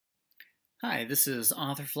Hi, this is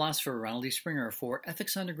author-philosopher Ronald D. Springer for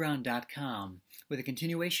EthicsUnderground.com with a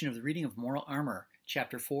continuation of the reading of Moral Armor,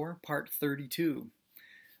 Chapter 4, Part 32.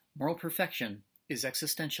 Moral perfection is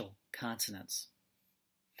existential consonance.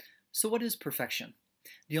 So what is perfection?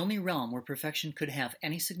 The only realm where perfection could have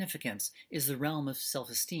any significance is the realm of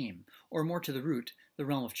self-esteem, or more to the root, the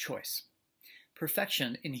realm of choice.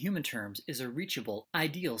 Perfection, in human terms, is a reachable,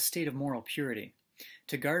 ideal state of moral purity.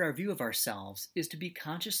 To guard our view of ourselves is to be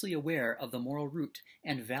consciously aware of the moral root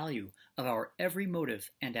and value of our every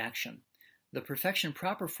motive and action. The perfection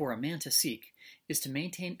proper for a man to seek is to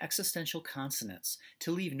maintain existential consonance,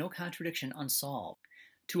 to leave no contradiction unsolved,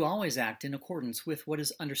 to always act in accordance with what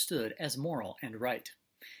is understood as moral and right.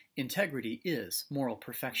 Integrity is moral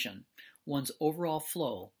perfection, one's overall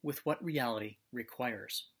flow with what reality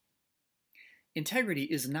requires. Integrity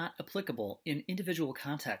is not applicable in individual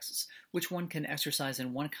contexts, which one can exercise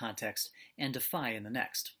in one context and defy in the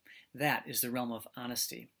next. That is the realm of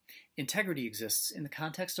honesty. Integrity exists in the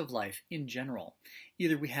context of life in general.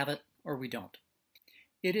 Either we have it or we don't.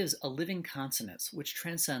 It is a living consonance which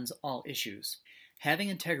transcends all issues. Having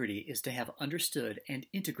integrity is to have understood and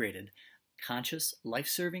integrated conscious,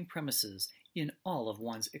 life-serving premises in all of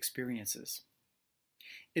one's experiences.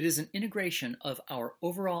 It is an integration of our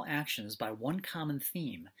overall actions by one common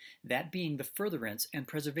theme, that being the furtherance and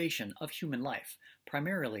preservation of human life,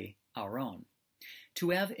 primarily our own.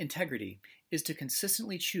 To have integrity is to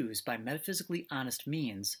consistently choose by metaphysically honest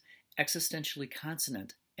means, existentially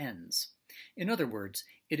consonant ends. In other words,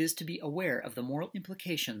 it is to be aware of the moral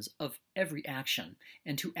implications of every action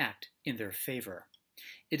and to act in their favor.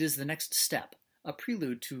 It is the next step, a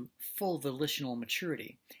prelude to full volitional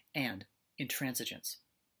maturity and intransigence.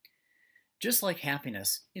 Just like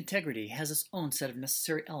happiness, integrity has its own set of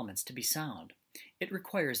necessary elements to be sound. It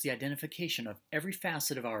requires the identification of every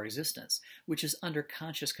facet of our existence, which is under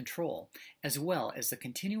conscious control, as well as the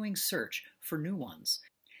continuing search for new ones,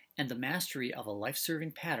 and the mastery of a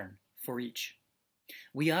life-serving pattern for each.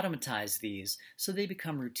 We automatize these so they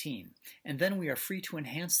become routine, and then we are free to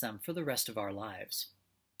enhance them for the rest of our lives.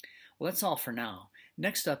 Well, that's all for now.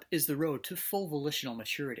 Next up is the road to full volitional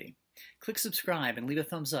maturity. Click subscribe and leave a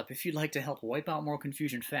thumbs up if you'd like to help wipe out moral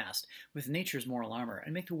confusion fast with nature's moral armor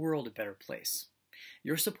and make the world a better place.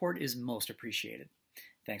 Your support is most appreciated.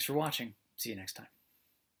 Thanks for watching. See you next time.